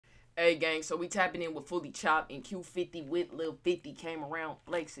Hey gang, so we tapping in with FullyChop and Q50WLil50 came around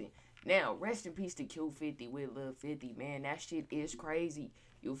flexing. Now, rest in peace to Q50WLil50, man. That shit is crazy.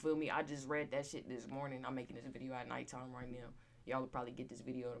 You feel me? I just read that shit this morning. I'm making this video at nighttime right now. Y'all will probably get this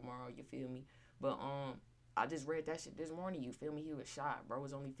video tomorrow, you feel me? But I just read that shit this morning, you feel me? He was shot. Bro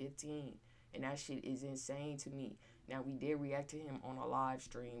was only 15. And that shit is insane to me. Now, we did react to him on a live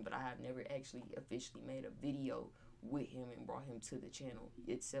stream, but I have never actually officially made a video with him and brought him to the channel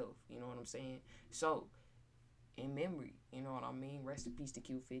itself. You know what I'm saying? So, in memory, you know what I mean? Rest in peace to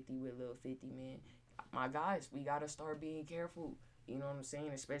Q50WLil50, man. My guys, we gotta start being careful. You know what I'm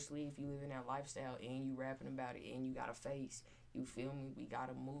saying? Especially if you live in that lifestyle and you rapping about it and you got a face. You feel me? We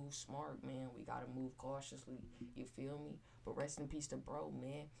gotta move smart, man. We gotta move cautiously. You feel me? But rest in peace to bro,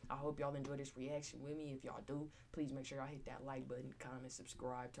 man. I hope y'all enjoy this reaction with me. If y'all do, please make sure y'all hit that like button, comment,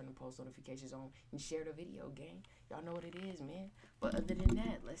 subscribe, turn the post notifications on, and share the video, gang. Y'all know what it is, man. But other than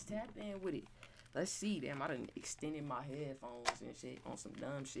that, let's tap in with it. Let's see. Damn, I done extended my headphones and shit on some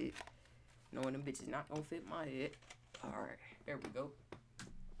dumb shit. Knowing them bitches not gonna fit my head. Alright, there we go.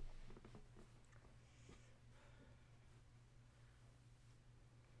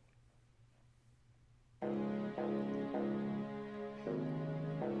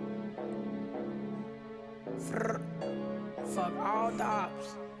 Fuck all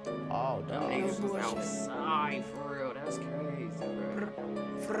dogs. Oh, them niggas was outside for real. That's crazy,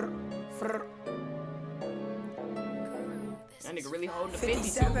 bro. That nigga really holding the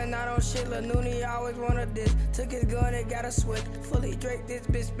 57, not on shit, Lil Noonie always wanted this. Took his gun and got a switch. Fully Drake, this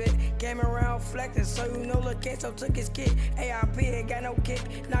bitch spit. Came around flexing, so you know Lil Queso took his kit. ARP ain't got no kick.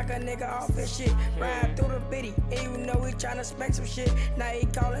 Knock a nigga off his shit. Ride through the bitty, and you know he tryna spec some shit. Now he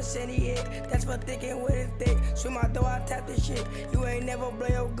callin' send he hit. That's for thinking with his dick. Swim my door, I tap this shit. You ain't never blow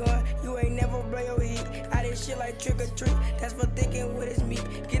your gun. You ain't never blow your heat. I did shit like trick or treat. That's for thinking with his meat.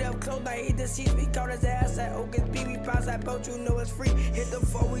 Get up close, I eat the seats. We caught his ass at Oak's B. We pass that boat, you know it's free. Hit the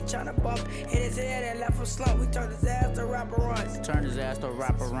floor, we tryna bump. Hit his head and left a slump. We turned his ass to rapper runs.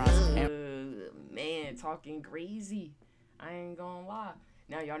 Man, talking crazy. I ain't gonna lie.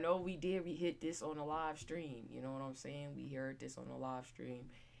 Now, y'all know we hit this on a live stream. You know what I'm saying? We heard this on a live stream.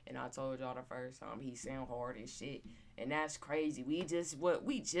 And I told y'all the first time he sound hard as shit. And that's crazy. We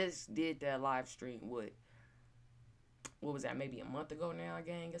just did that live stream what was that, maybe a month ago now,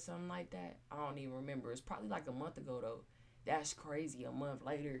 gang, or something like that? I don't even remember. It's probably like a month ago, though. That's crazy. A month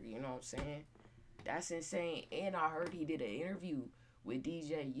later, you know what I'm saying? That's insane. And I heard he did an interview with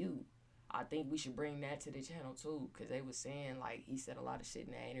DJ U. I think we should bring that to the channel, too, because they was saying, like, he said a lot of shit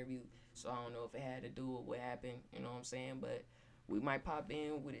in that interview. So I don't know if it had to do with what happened, you know what I'm saying? But we might pop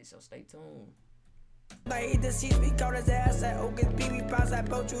in with it, so stay tuned. I eat the seats, we caught his ass at Oak's B. We pass that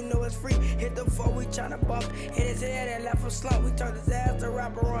boat, you know it's free. Hit the floor, we tryna bump. Hit his head and left a slump. We turned his ass to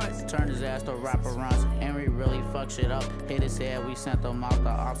rapper runs. And we really fuck shit up. Hit his head, we sent them out the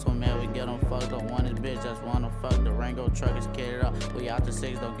ops, so man, we get them fucked up. One is bitch, just wanna fuck. The Rango truck is kitted up. We out to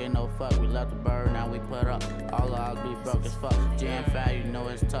 6, don't get no fuck. We left the bird, now we put up. All of us be broke as fuck. Jam fat, you know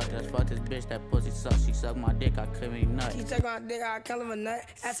it's tough. That's fuck this bitch, that pussy sucks. She suck my dick, I couldn't eat nut. She suck my dick, I kill him a nut.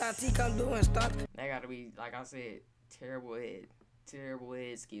 SIT come doing stuff. That gotta be, like I said, terrible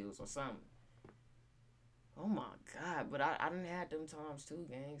head skills or something. Oh my God, but I done had them times too,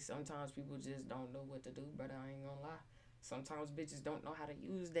 gang. Sometimes people just don't know what to do, brother. I ain't gonna lie. Sometimes bitches don't know how to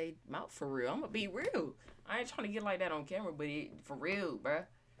use their mouth for real. I'm gonna be real. I ain't trying to get like that on camera, but for real, bruh.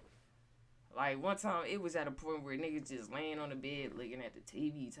 Like, one time, it was at a point where niggas just laying on the bed looking at the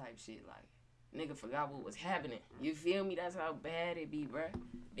TV type shit. Like, nigga forgot what was happening. You feel me? That's how bad it be, bruh.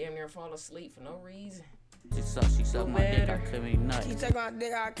 Damn near fall asleep for no reason. She suck my dick, I couldn't eat nut. She suck my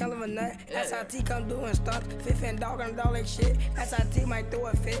dick, I kill him a nut. SIT come doing stuff. Fifth and dog and dog like shit. SIT might throw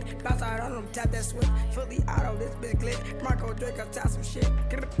a fit. Bounce out on them, tap that switch. Fully auto, this bitch glitch. Marco Draco tap some shit.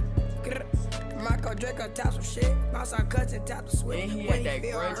 Marco Draco tap some shit. Bounce out cuts and tap the switch. And he had that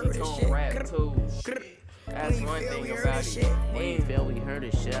grungy tone rap too. That's one thing about it. When you feel we heard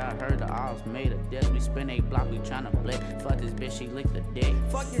this shit, I heard the ops made a diss. We spin a block, we tryna blitz. Fuck this bitch, she licked the dick.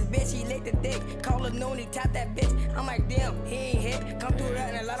 Fuck this bitch, he licked the dick. Call her Noonie, tap that bitch. I'm like, damn, he ain't hit. Come through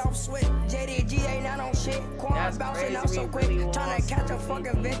that and let off switch. JDG ain't not on shit. Quan bouncing out so quick. Tryna catch a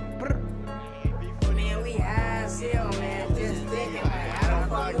fucking bitch. Man, we high as hell, man. Just thinking, like, I don't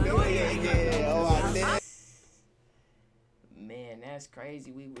fucking do it. Man, that's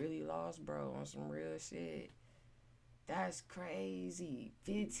crazy. We really lost, bro, on some real shit. That's crazy.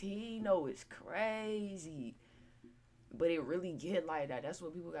 15, no, it's crazy. But it really get like that. That's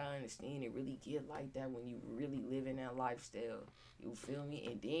what people gotta understand. It really get like that when you really live in that lifestyle. You feel me?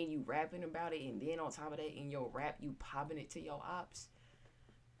 And then you rapping about it, and then on top of that, in your rap, you popping it to your ops.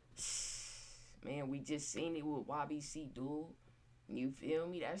 Man, we just seen it with YBC Duel. You feel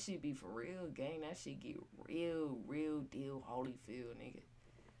me? That shit be for real, gang. That shit get real deal Holyfield, nigga.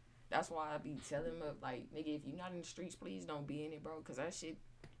 That's why I be telling them, like, nigga, if you're not in the streets, please don't be in it, bro. Because that shit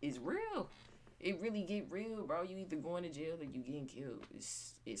is real. It really get real, bro. You either going to jail or you getting killed.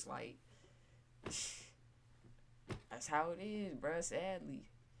 It's like, that's how it is, bro, sadly.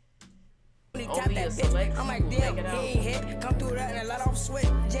 Only a select I'm like, damn, he ain't hit. Come through that and let off sweat.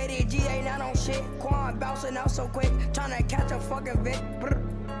 JDG ain't not on shit. Quan bouncing out so quick. Tryna catch a fucking Vic.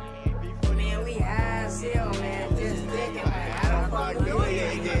 Man, we ass hell, man. Just thinking, man. How the fuck we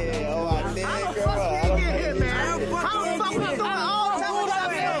get hit? Oh, I did, girl. How the fuck we get hit, man? How the fuck we doing all the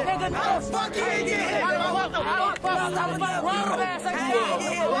time? How the fuck you ain't get hit? How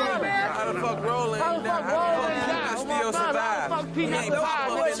the fuck rolling? How the fuck rolling? Still survive. We ain't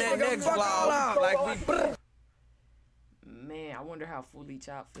pop up in that next vlog like we. Man, I wonder how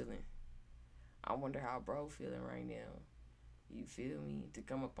FullyChop feeling. I wonder how bro feeling right now. You feel me? To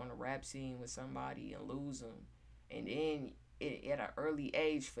come up on a rap scene with somebody and lose them, and then at an early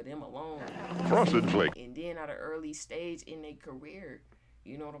age for them alone, and then at an early stage in their career.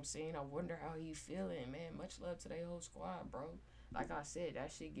 You know what I'm saying? I wonder how he feeling, man. Much love to their whole squad, bro. Like I said,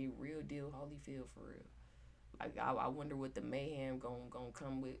 that shit get real deal Holyfield for real. Like, I wonder what the mayhem gonna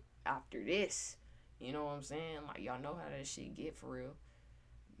come with after this. You know what I'm saying? Like, y'all know how that shit get for real.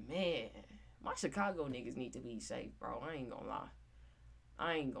 Man, my Chicago niggas need to be safe, bro. I ain't gonna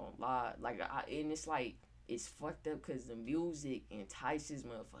lie. Like, and it's like, it's fucked up because the music entices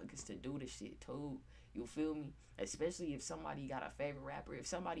motherfuckers to do the shit too. You feel me? Especially if somebody got a favorite rapper. If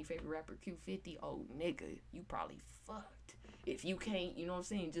somebody favorite rapper Q50, oh nigga, you probably fucked. If you can't, you know what I'm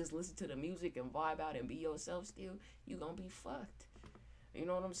saying, just listen to the music and vibe out and be yourself still, you gonna be fucked. You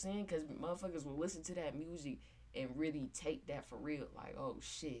know what I'm saying? Because motherfuckers will listen to that music and really take that for real. Like, oh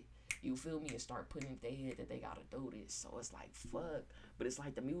shit, you feel me? And start putting in their head that they gotta do this. So it's like, fuck. But it's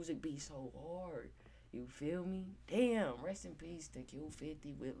like the music be so hard. You feel me? Damn, rest in peace to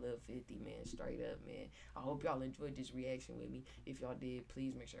Q50WLil50, man. Straight up, man. I hope y'all enjoyed this reaction with me. If y'all did,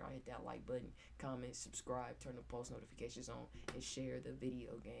 please make sure y'all hit that like button, comment, subscribe, turn the post notifications on, and share the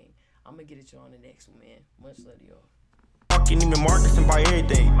video game. I'm going to get at y'all on the next one, man. Much love to y'all. Fucking even markets and buy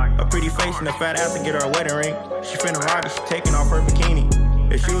everything. A pretty face and a fat ass to get her a wedding ring. She finna ride it, she taking off her bikini.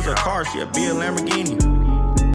 If she was a car, she'd be a Lamborghini.